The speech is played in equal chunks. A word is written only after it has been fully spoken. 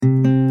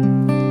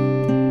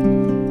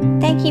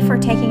Thank you for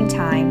taking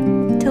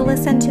time to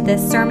listen to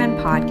this sermon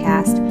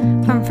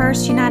podcast from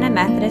First United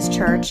Methodist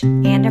Church,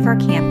 Andover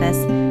campus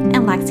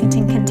in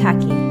Lexington,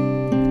 Kentucky.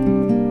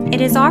 It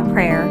is our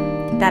prayer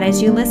that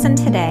as you listen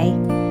today,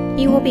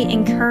 you will be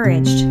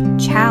encouraged,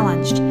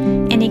 challenged,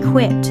 and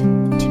equipped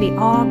to be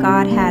all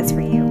God has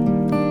for you.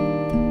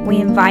 We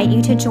invite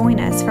you to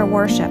join us for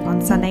worship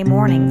on Sunday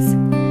mornings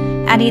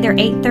at either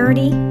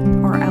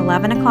 8:30 or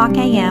 11 o'clock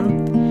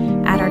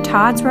a.m. at our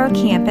Todd's Road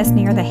campus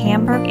near the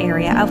Hamburg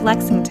area of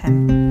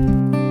Lexington.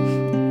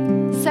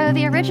 So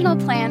the original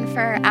plan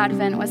for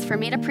Advent was for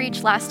me to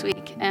preach last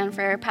week and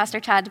for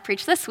Pastor Chad to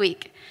preach this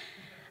week.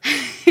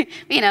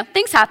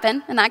 Things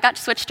happen, and that got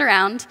switched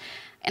around,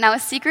 and I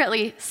was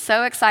secretly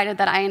so excited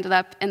that I ended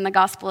up in the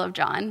Gospel of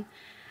John.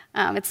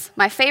 It's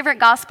my favorite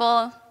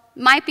gospel,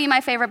 might be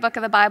my favorite book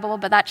of the Bible,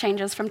 but that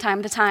changes from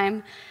time to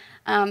time,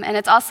 and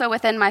it's also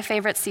within my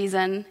favorite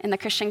season in the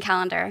Christian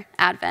calendar,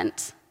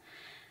 Advent.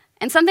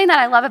 And something that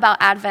I love about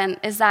Advent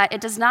is that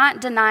it does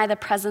not deny the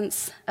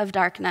presence of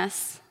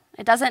darkness.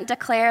 It doesn't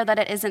declare that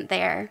it isn't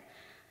there,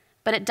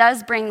 but it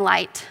does bring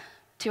light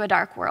to a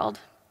dark world.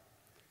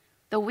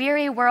 The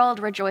weary world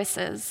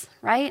rejoices,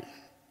 right?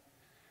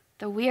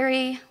 The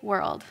weary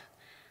world.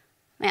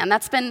 Man,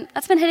 that's been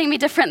hitting me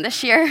different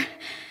this year.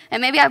 And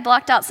maybe I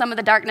blocked out some of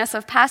the darkness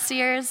of past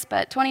years,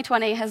 but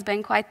 2020 has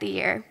been quite the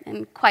year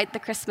and quite the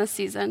Christmas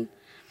season.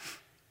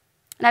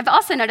 And I've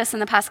also noticed in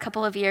the past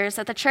couple of years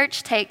that the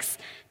church takes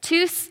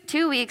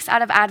two weeks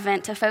out of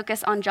Advent to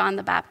focus on John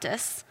the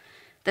Baptist,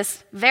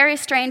 this very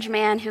strange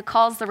man who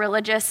calls the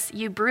religious,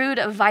 "You brood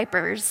of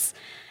vipers,"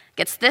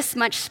 gets this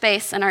much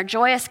space in our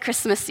joyous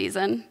Christmas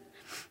season.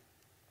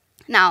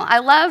 Now, I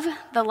love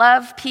the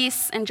love,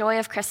 peace, and joy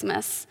of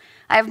Christmas.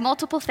 I have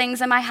multiple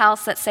things in my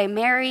house that say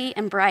merry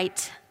and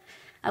bright.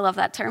 I love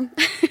that term.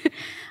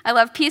 I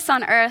love peace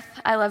on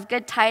earth. I love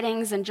good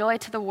tidings and joy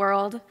to the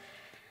world.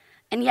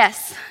 And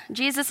yes,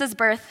 Jesus'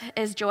 birth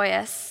is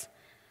joyous,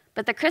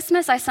 but the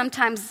Christmas I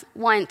sometimes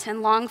want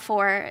and long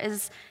for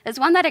is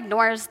one that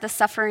ignores the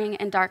suffering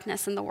and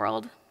darkness in the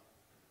world.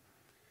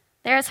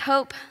 There is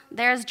hope,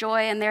 there is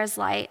joy, and there is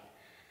light.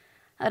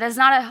 It is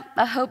not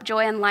a hope,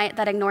 joy, and light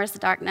that ignores the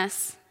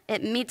darkness.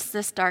 It meets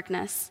this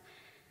darkness.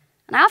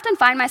 And I often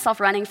find myself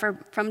running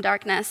from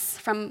darkness,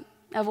 from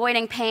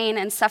avoiding pain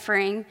and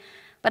suffering,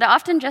 but it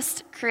often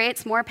just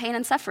creates more pain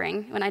and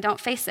suffering when I don't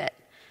face it.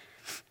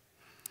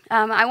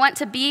 I want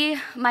to be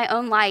my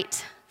own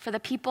light for the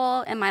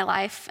people in my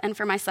life and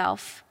for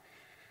myself.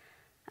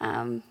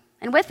 And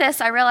with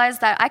this, I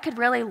realized that I could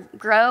really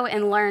grow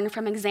and learn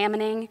from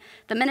examining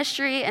the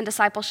ministry and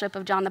discipleship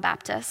of John the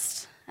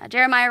Baptist.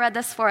 Jeremiah read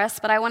this for us,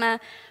 but I want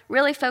to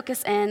really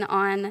focus in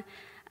on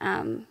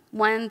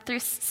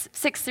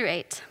 6 through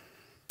 8.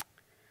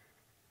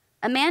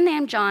 A man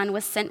named John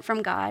was sent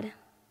from God.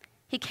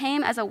 He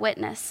came as a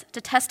witness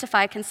to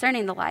testify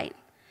concerning the light,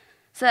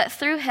 so that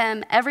through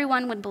him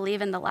everyone would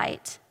believe in the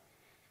light.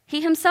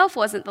 He himself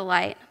wasn't the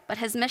light, but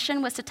his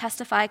mission was to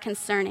testify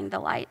concerning the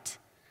light.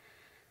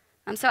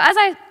 So as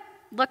I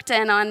looked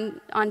in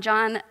on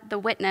John the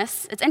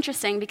witness, it's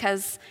interesting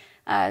because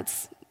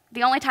it's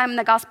the only time in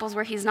the Gospels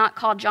where he's not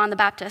called John the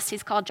Baptist,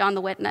 he's called John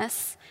the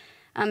witness.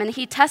 And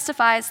he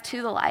testifies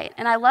to the light.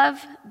 And I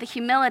love the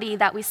humility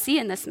that we see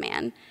in this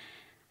man.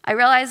 I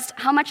realized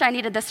how much I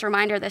needed this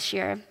reminder this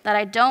year, that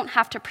I don't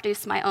have to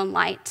produce my own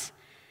light.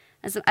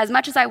 As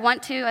much as I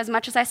want to, as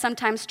much as I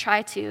sometimes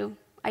try to,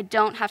 I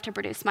don't have to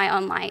produce my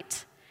own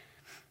light.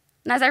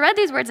 And as I read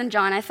these words in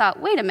John, I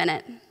thought, wait a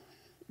minute.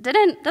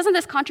 Doesn't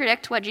this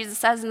contradict what Jesus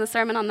says in the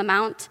Sermon on the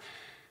Mount?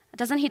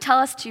 Doesn't he tell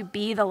us to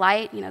be the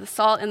light, the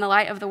salt and the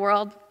light of the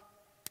world?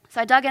 So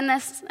I dug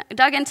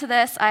into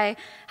this. I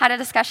had a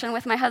discussion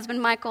with my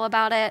husband, Michael,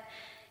 about it.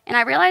 And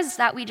I realized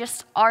that we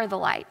just are the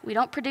light. We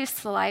don't produce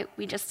the light,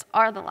 we just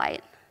are the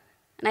light.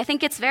 And I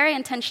think it's very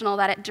intentional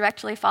that it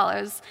directly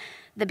follows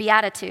the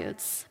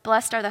Beatitudes.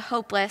 Blessed are the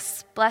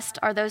hopeless, blessed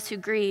are those who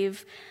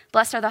grieve,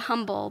 blessed are the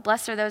humble,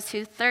 blessed are those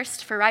who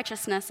thirst for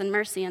righteousness and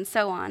mercy, and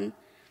so on.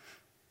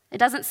 It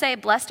doesn't say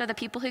blessed are the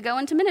people who go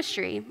into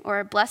ministry,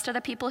 or blessed are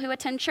the people who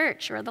attend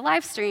church or the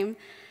live stream.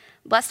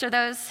 Blessed are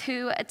those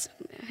who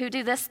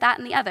do this, that,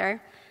 and the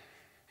other.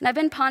 And I've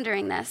been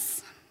pondering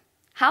this.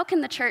 How can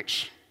the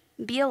church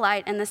be a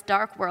light in this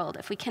dark world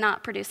if we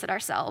cannot produce it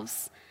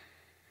ourselves?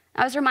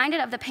 I was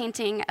reminded of the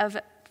painting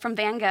from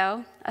Van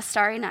Gogh, A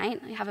Starry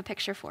Night. I have a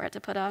picture for it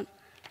to put up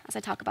as I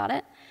talk about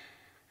it.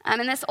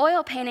 And this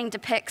oil painting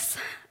depicts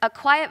a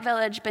quiet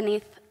village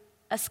beneath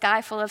a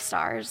sky full of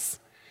stars.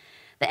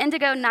 The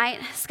indigo night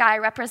sky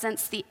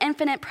represents the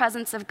infinite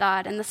presence of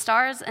God, and the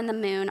stars and the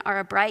moon are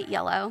a bright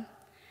yellow.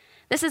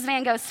 This is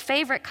Van Gogh's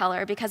favorite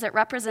color because it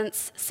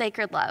represents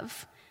sacred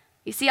love.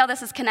 You see how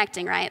this is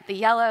connecting, right? The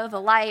yellow,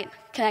 the light,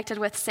 connected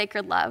with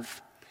sacred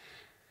love.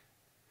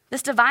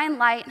 This divine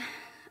light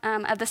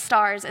of the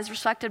stars is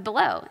reflected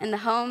below in the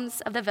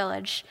homes of the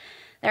village.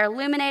 They're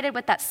illuminated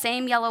with that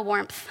same yellow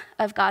warmth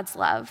of God's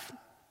love.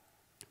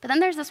 But then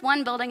there's this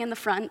one building in the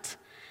front,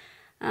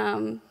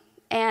 and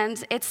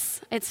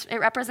it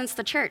represents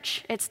the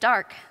church. It's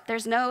dark.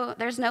 There's no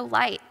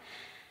light.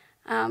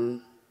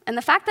 And And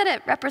the fact that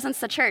it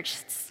represents the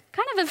church, it's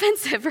kind of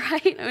offensive,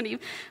 right,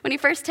 when you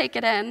first take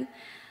it in.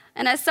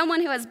 And as someone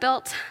who has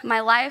built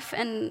my life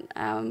and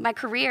my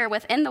career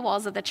within the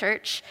walls of the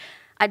church,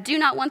 I do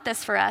not want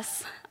this for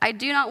us. I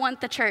do not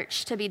want the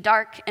church to be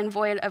dark and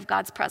void of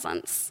God's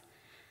presence.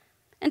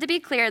 And to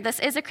be clear, this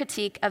is a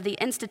critique of the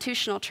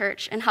institutional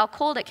church and how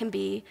cold it can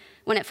be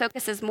when it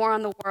focuses more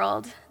on the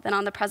world than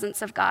on the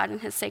presence of God and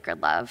his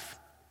sacred love.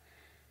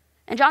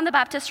 And John the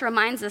Baptist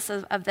reminds us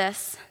of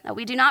this, that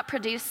we do not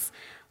produce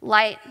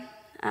light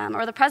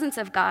or the presence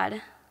of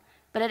God,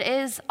 but it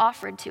is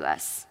offered to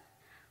us.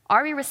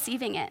 Are we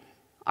receiving it?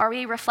 Are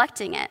we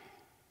reflecting it?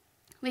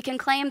 We can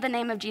claim the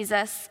name of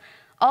Jesus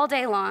all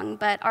day long,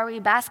 but are we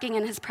basking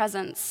in his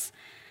presence?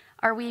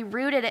 Are we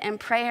rooted in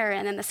prayer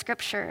and in the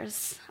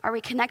scriptures? Are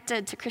we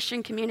connected to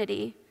Christian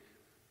community?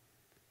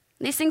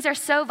 These things are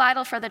so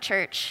vital for the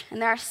church,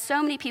 and there are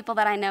so many people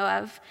that I know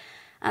of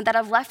that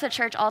have left the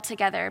church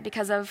altogether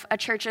because of a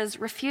church's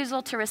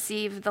refusal to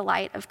receive the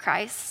light of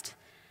Christ.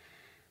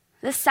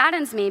 This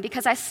saddens me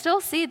because I still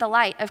see the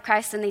light of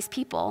Christ in these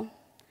people,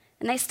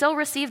 and they still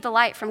receive the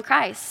light from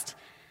Christ,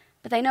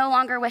 but they no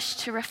longer wish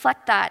to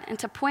reflect that and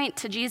to point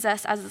to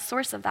Jesus as the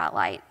source of that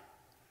light.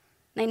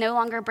 They no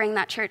longer bring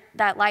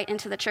that light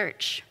into the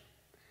church.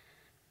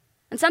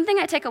 And something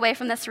I take away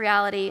from this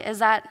reality is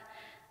that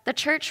the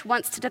church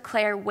wants to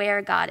declare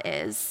where God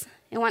is.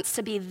 It wants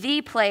to be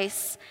the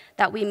place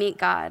that we meet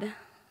God.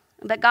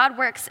 But God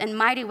works in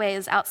mighty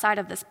ways outside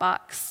of this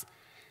box.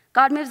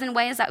 God moves in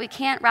ways that we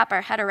can't wrap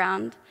our head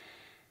around.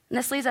 And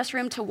this leaves us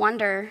room to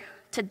wonder,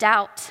 to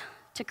doubt,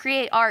 to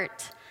create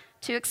art,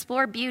 to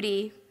explore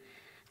beauty,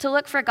 to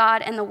look for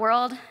God in the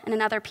world and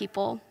in other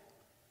people.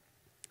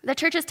 The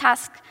church's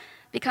task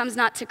becomes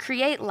not to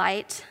create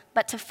light,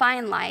 but to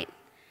find light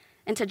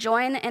and to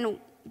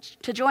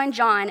join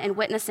John in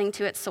witnessing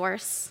to its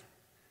source.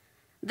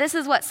 This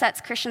is what sets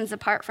Christians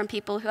apart from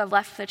people who have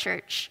left the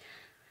church.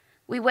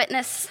 We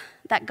witness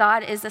that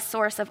God is the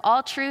source of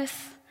all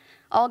truth,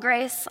 all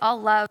grace,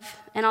 all love,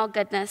 and all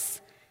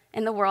goodness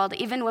in the world,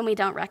 even when we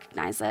don't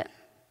recognize it.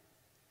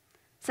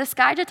 So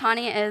Skye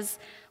Jethani is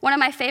one of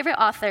my favorite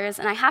authors,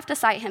 and I have to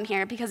cite him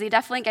here because he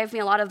definitely gave me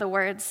a lot of the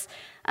words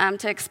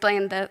to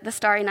explain the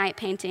Starry Night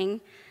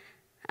painting.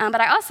 But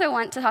I also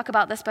want to talk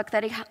about this book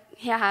that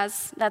he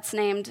has that's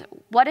named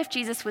What If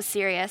Jesus Was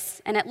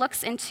Serious? And it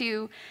looks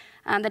into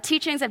the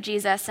teachings of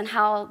Jesus and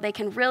how they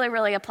can really,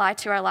 really apply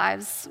to our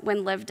lives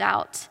when lived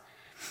out.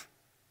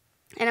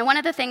 And in one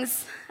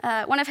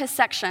of his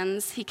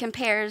sections, he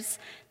compares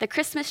the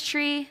Christmas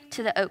tree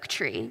to the oak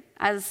tree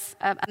as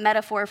a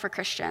metaphor for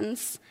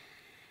Christians.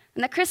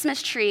 And the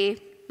Christmas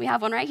tree, we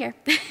have one right here.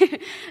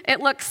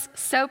 It looks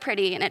so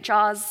pretty and it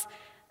draws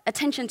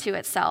attention to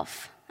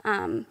itself.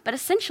 But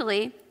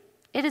essentially,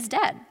 it is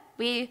dead.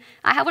 I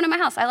have one in my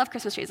house. I love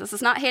Christmas trees. This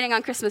is not hating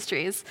on Christmas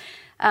trees.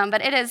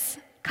 But it is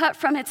cut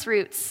from its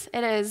roots.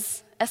 It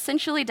is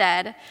essentially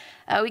dead.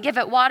 We give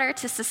it water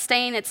to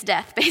sustain its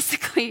death,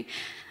 basically.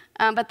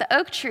 But the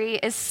oak tree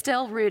is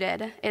still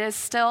rooted. It is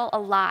still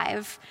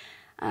alive.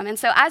 And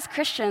so as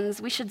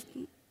Christians, we should,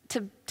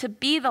 to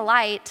be the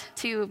light,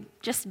 to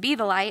just be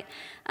the light,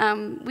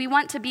 we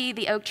want to be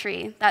the oak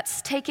tree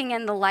that's taking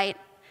in the light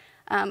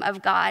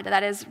of God,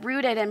 that is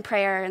rooted in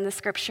prayer and the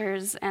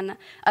scriptures and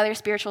other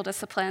spiritual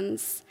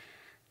disciplines.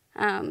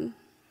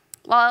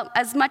 Well,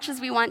 as much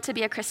as we want to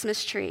be a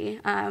Christmas tree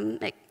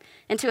and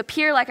to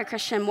appear like a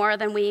Christian more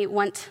than we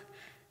want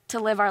to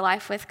live our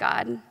life with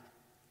God,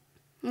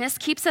 and this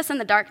keeps us in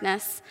the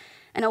darkness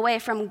and away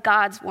from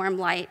God's warm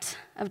light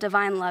of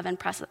divine love and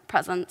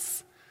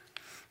presence.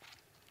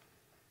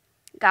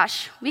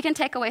 Gosh, we can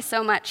take away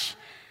so much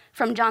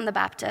from John the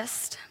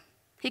Baptist.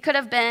 He could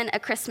have been a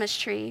Christmas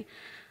tree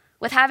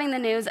with having the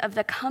news of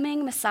the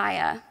coming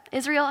Messiah.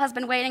 Israel has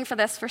been waiting for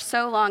this for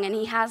so long, and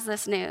he has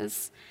this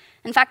news.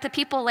 In fact, the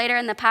people later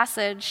in the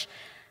passage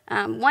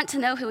want to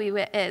know who he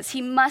is.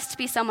 He must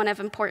be someone of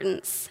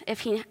importance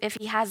if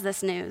he has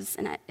this news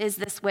and is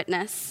this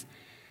witness.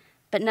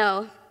 But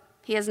no,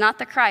 he is not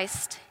the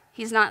Christ,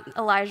 he's not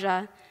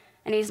Elijah,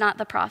 and he's not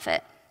the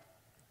prophet.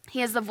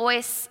 He is the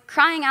voice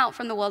crying out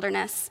from the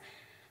wilderness,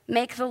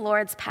 "Make the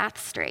Lord's path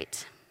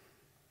straight."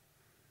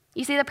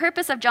 You see, the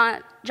purpose of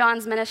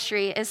John's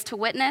ministry is to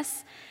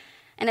witness,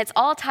 and it's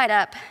all tied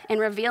up in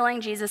revealing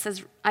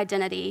Jesus'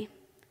 identity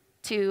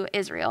to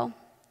Israel.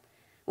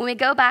 When we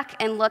go back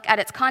and look at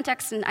its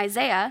context in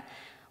Isaiah,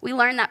 we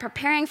learn that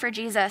preparing for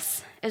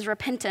Jesus is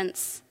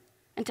repentance,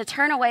 and to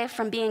turn away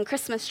from being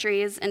Christmas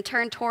trees and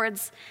turn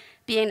towards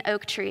being an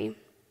oak tree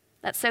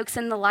that soaks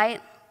in the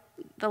light,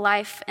 the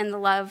life, and the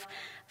love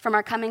from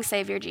our coming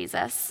Savior,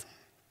 Jesus.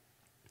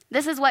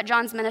 This is what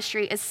John's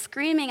ministry is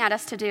screaming at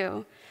us to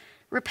do.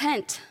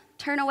 Repent,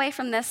 turn away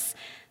from this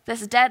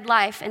dead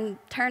life and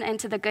turn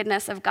into the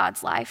goodness of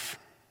God's life.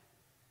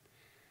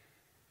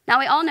 Now,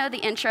 we all know the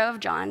intro of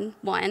John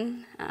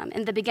 1.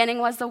 In the beginning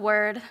was the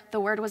Word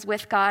was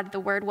with God, the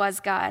Word was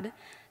God.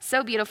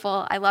 So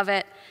beautiful, I love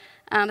it.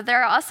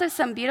 There are also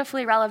some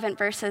beautifully relevant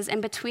verses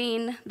in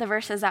between the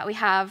verses that we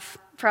have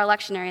for our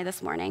lectionary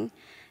this morning.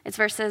 It's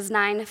verses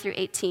 9 through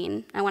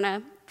 18. I want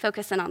to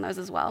focus in on those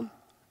as well.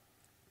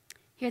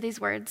 Hear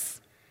these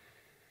words.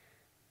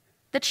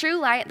 The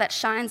true light that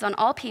shines on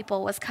all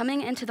people was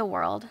coming into the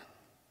world.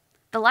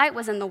 The light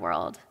was in the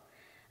world,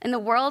 and the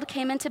world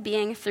came into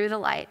being through the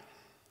light.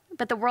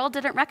 But the world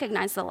didn't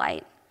recognize the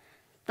light.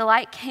 The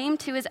light came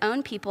to his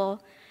own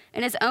people,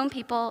 and his own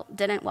people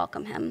didn't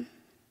welcome him.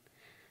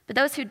 But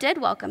those who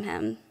did welcome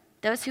him,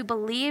 those who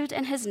believed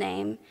in his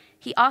name,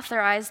 he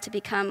authorized to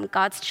become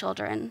God's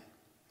children,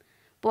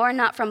 born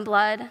not from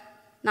blood,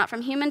 not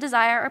from human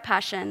desire or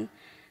passion,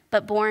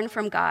 but born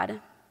from God.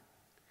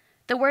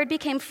 The Word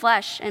became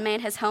flesh and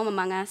made his home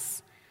among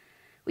us.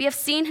 We have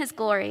seen his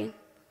glory,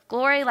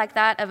 glory like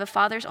that of a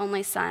father's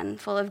only son,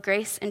 full of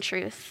grace and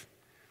truth.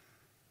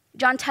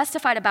 John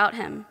testified about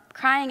him,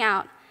 crying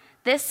out,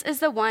 "This is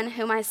the one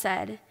whom I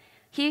said,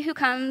 'He who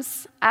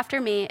comes after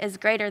me is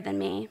greater than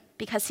me,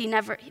 because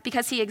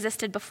he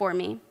existed before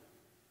me.'"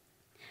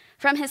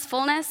 From his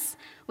fullness,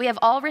 we have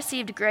all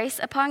received grace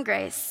upon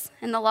grace,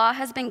 and the law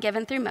has been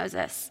given through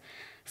Moses.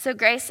 So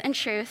grace and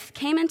truth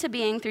came into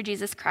being through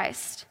Jesus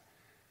Christ.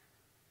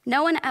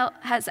 No one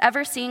has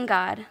ever seen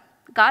God.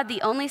 God,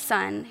 the only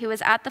Son, who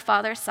is at the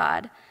Father's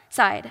side,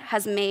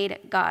 has made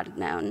God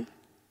known.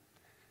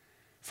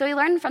 So we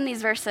learn from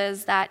these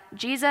verses that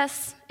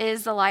Jesus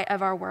is the light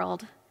of our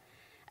world.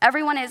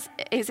 Everyone is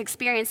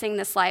experiencing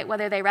this light,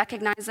 whether they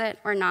recognize it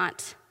or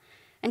not.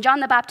 And John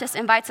the Baptist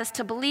invites us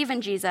to believe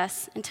in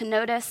Jesus and to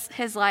notice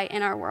his light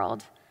in our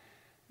world.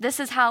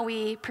 This is how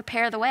we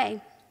prepare the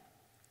way.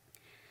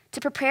 To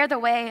prepare the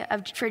way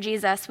for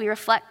Jesus, we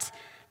reflect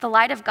the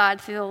light of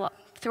God through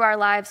our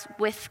lives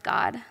with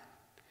God,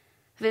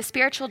 through the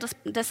spiritual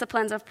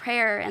disciplines of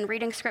prayer and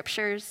reading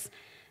scriptures,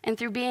 and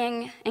through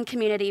being in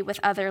community with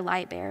other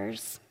light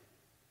bearers.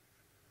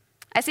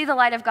 I see the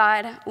light of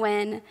God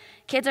when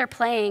kids are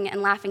playing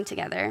and laughing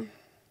together.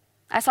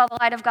 I saw the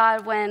light of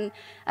God when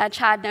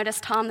Chad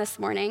noticed Tom this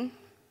morning.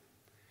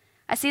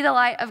 I see the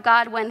light of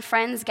God when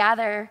friends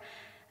gather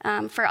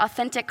for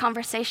authentic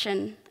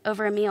conversation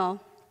over a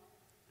meal.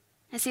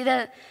 I see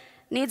the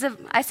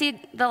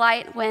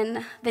light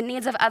when the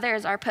needs of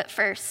others are put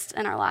first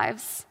in our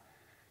lives.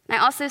 And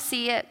I also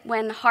see it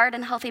when hard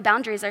and healthy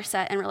boundaries are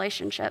set in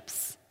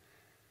relationships.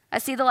 I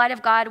see the light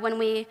of God when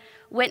we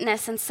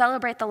witness and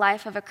celebrate the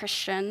life of a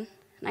Christian.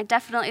 And I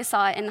definitely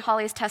saw it in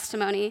Holly's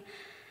testimony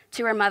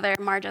to her mother,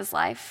 Marja's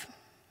life.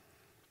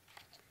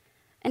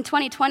 In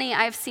 2020,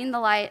 I've seen the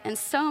light in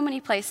so many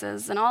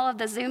places, in all of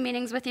the Zoom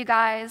meetings with you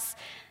guys,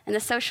 and the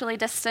socially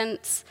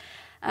distant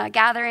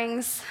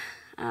gatherings.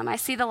 I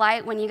see the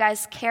light when you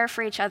guys care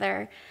for each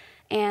other,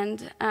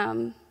 and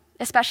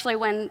especially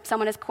when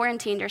someone is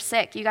quarantined or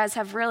sick. You guys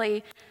have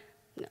really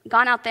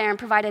gone out there and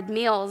provided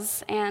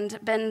meals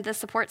and been the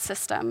support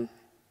system.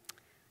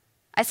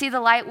 I see the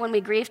light when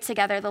we grieve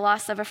together the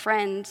loss of a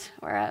friend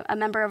or a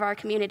member of our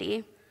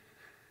community.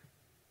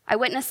 I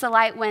witness the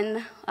light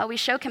when we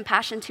show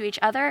compassion to each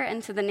other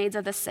and to the needs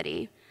of the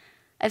city.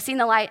 I've seen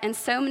the light in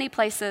so many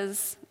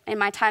places in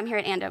my time here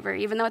at Andover,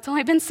 even though it's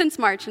only been since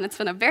March and it's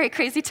been a very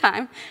crazy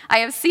time. I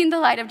have seen the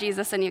light of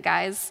Jesus in you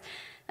guys.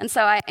 And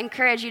so I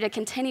encourage you to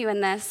continue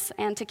in this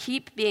and to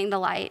keep being the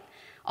light,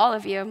 all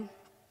of you.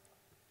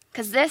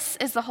 Because this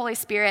is the Holy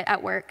Spirit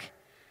at work.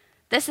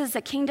 This is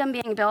the kingdom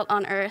being built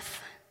on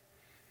earth.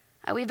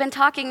 We've been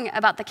talking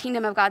about the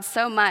kingdom of God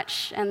so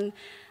much and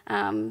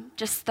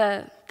just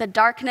the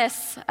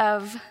darkness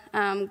of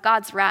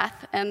God's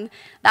wrath. And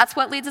that's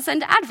what leads us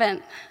into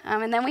Advent.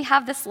 And then we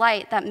have this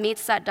light that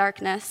meets that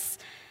darkness.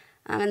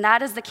 And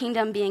that is the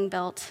kingdom being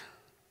built.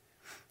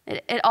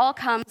 It all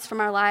comes from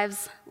our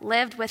lives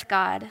lived with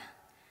God.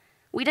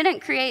 We didn't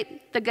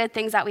create the good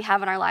things that we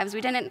have in our lives.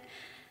 We didn't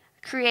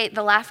create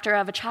the laughter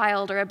of a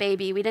child or a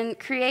baby. We didn't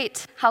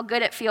create how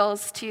good it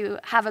feels to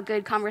have a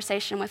good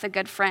conversation with a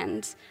good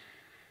friend.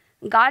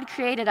 God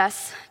created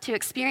us to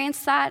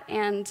experience that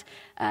and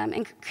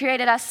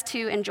created us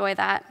to enjoy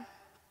that.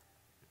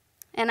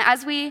 And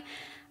as we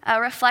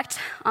reflect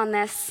on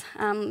this,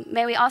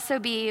 may we also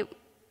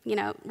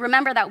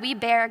remember that we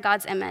bear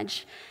God's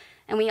image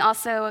and we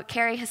also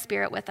carry his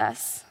Spirit with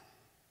us.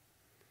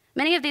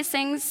 Many of these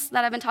things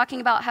that I've been talking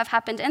about have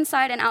happened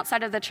inside and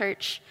outside of the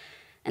church.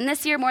 And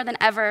this year, more than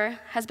ever,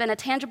 has been a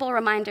tangible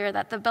reminder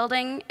that the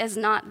building is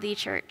not the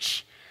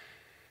church.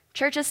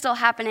 Church is still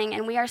happening,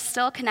 and we are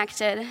still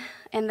connected,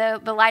 and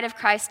the light of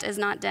Christ is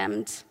not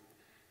dimmed.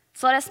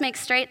 So let us make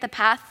straight the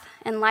path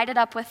and light it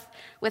up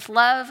with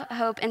love,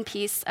 hope, and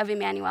peace of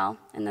Emmanuel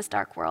in this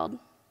dark world.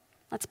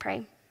 Let's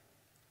pray.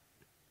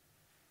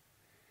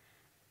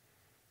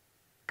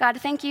 God,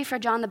 thank you for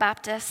John the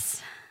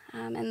Baptist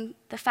and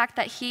the fact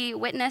that he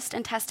witnessed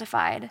and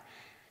testified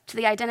to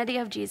the identity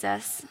of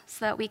Jesus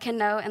so that we can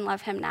know and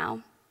love him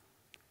now.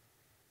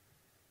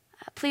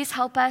 Please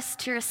help us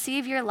to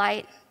receive your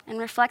light and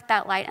reflect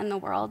that light in the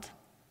world.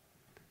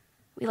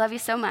 We love you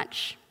so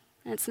much.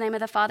 In the name of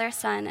the Father,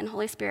 Son, and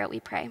Holy Spirit we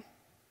pray.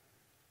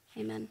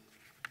 Amen.